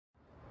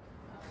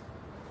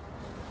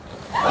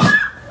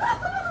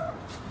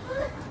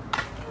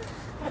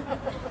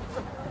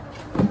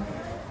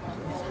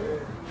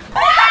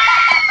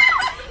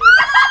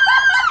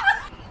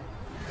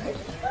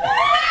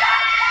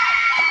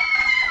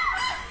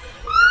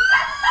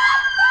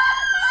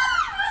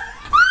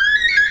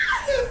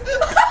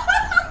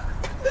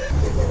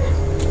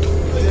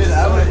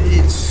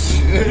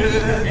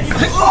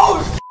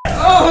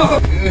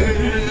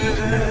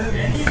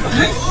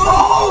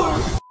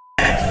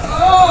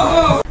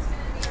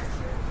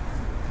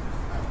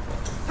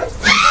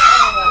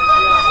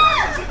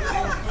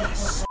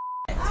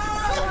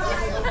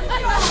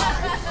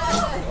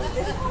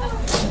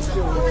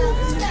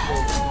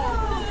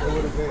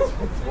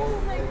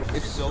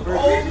It's silver.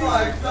 Oh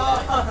my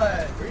god!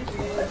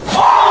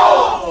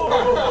 Oh!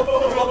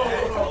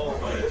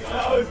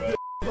 That was good.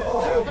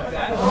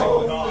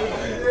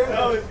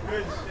 That was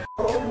good shit.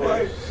 Oh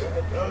my god.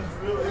 That was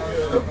really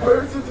good. The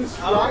bird's a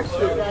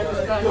distraction.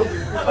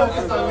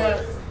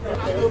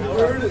 The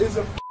bird is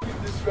a f***ing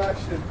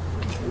distraction.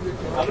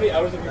 How many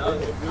hours have you been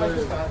here?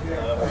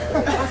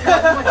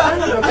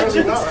 I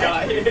just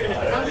got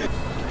here.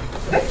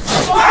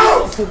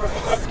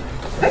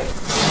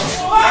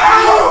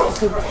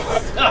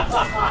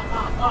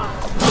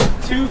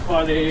 Too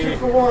funny. 2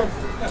 for 1.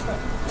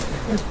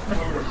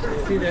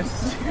 See this?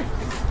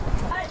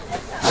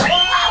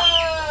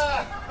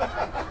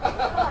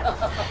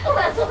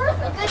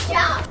 Good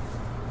job.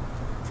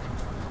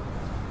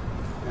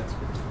 That's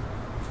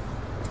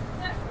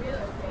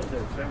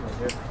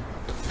good.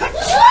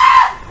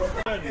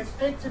 It's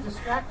fake to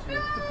distract you.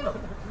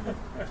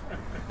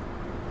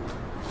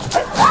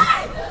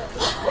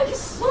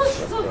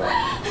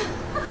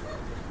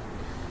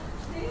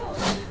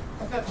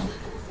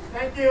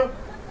 Thank you.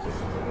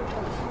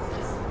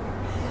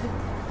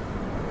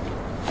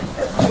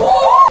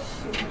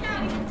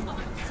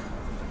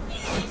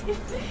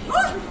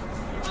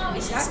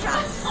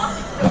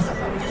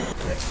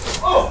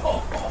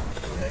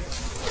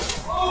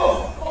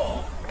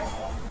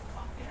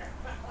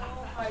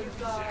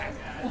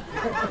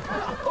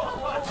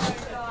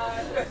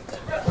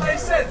 I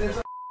said there's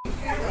a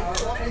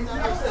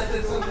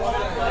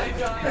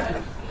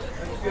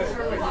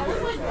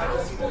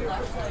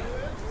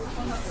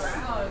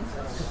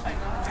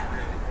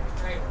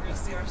Right, we're gonna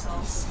see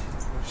ourselves.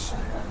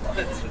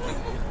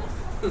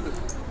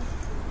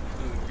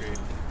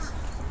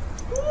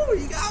 Ooh,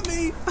 you got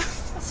me!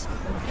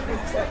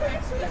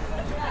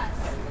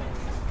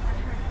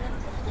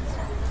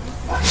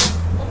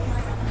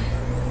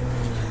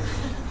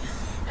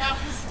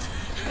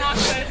 Not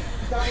good.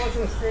 That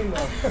wasn't a scream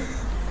though.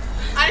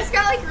 I just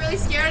got like really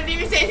scared. I didn't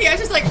even say anything. I was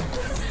just like.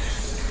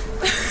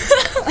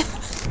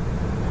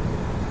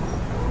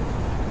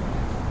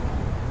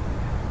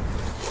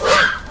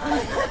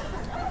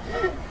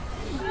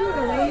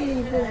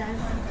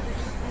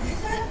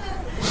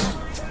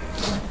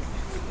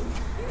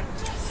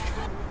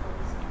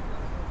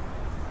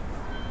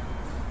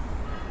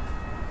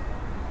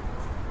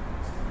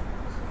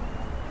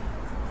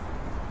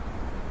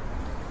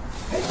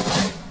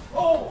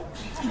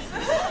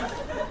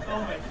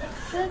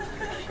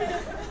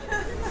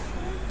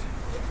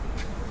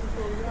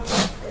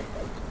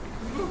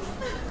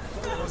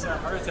 What's that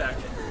heart attack?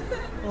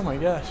 Oh my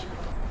gosh.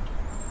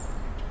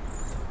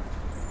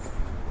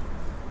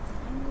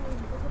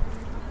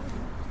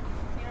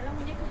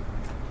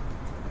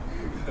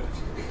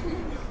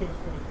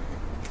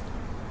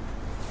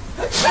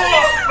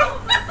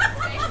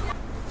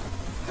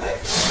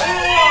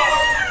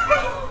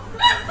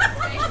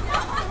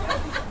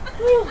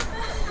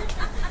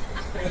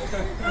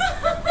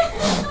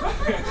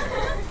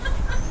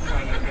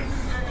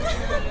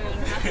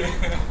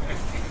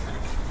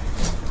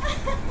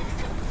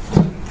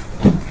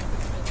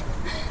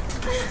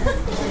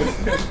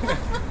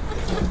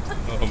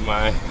 Oh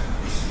my.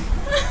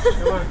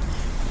 Come on.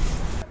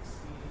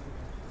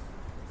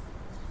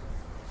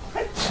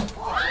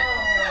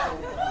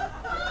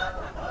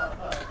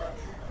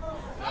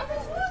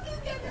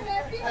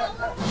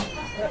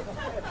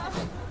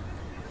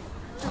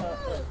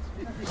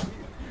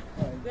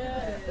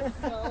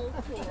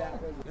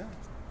 Yeah,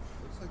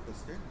 looks like the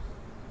stairs.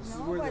 This is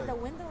No, where but the the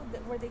window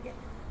where they get.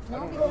 No,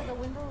 don't because know. the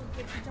window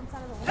she jumps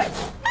out of the window.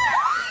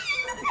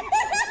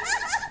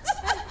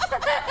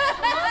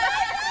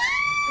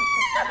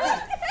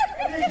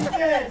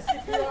 Yes,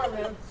 you are,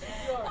 man.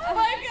 Oh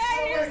my god,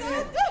 you're so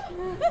dumb.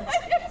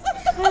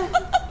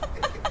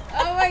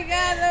 Oh my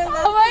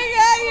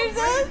god, you're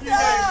so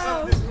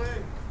dumb. This way.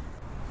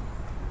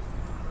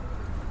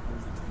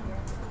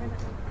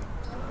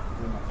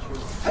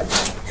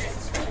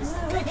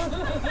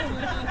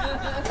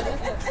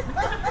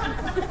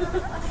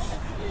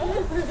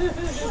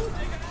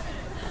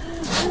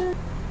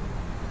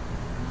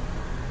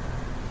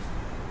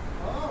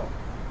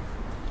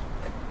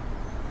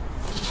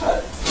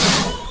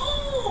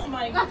 Oh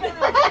my god.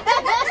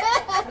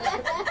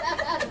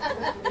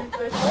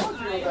 They told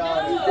you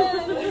about it.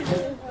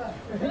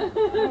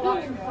 You're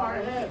walking far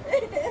ahead.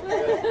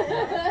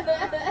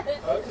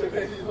 Okay,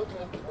 maybe you look at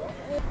the wrong.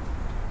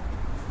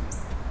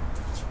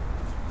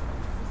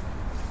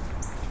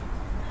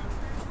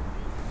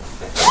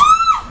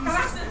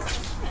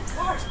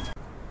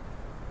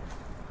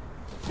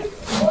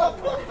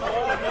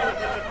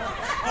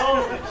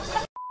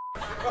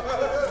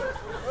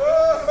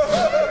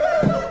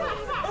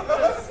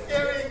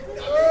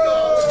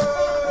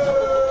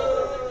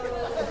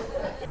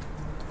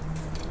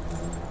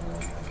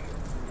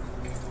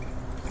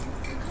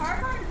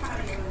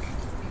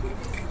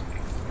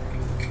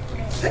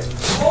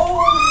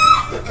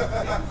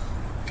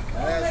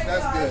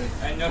 That's good.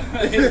 I know.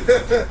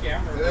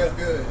 Camera. That's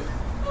good.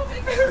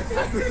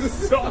 This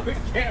is all the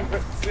camera.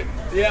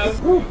 Yeah.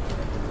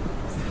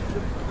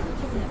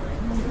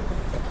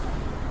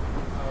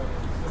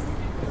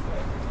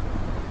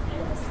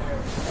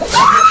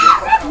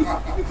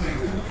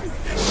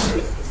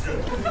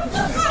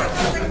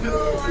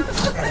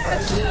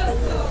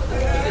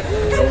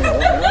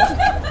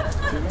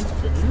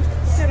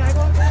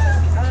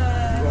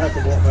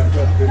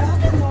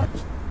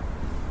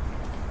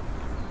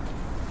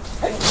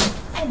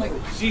 Oh my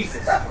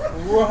Jesus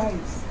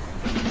Christ.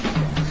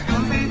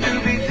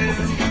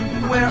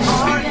 Where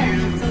are you?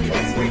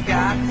 We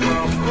got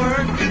some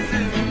work to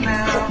do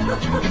now.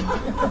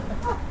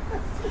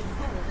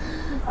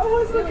 I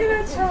was looking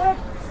at Chad,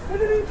 and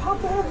then he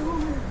popped out of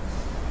nowhere.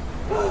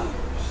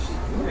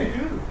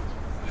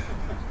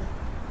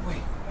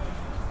 Wait.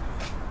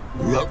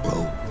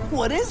 Ruh-roh.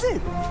 What is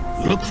it?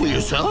 Look for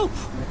yourself.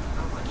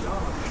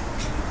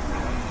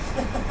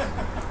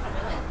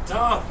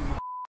 Dog.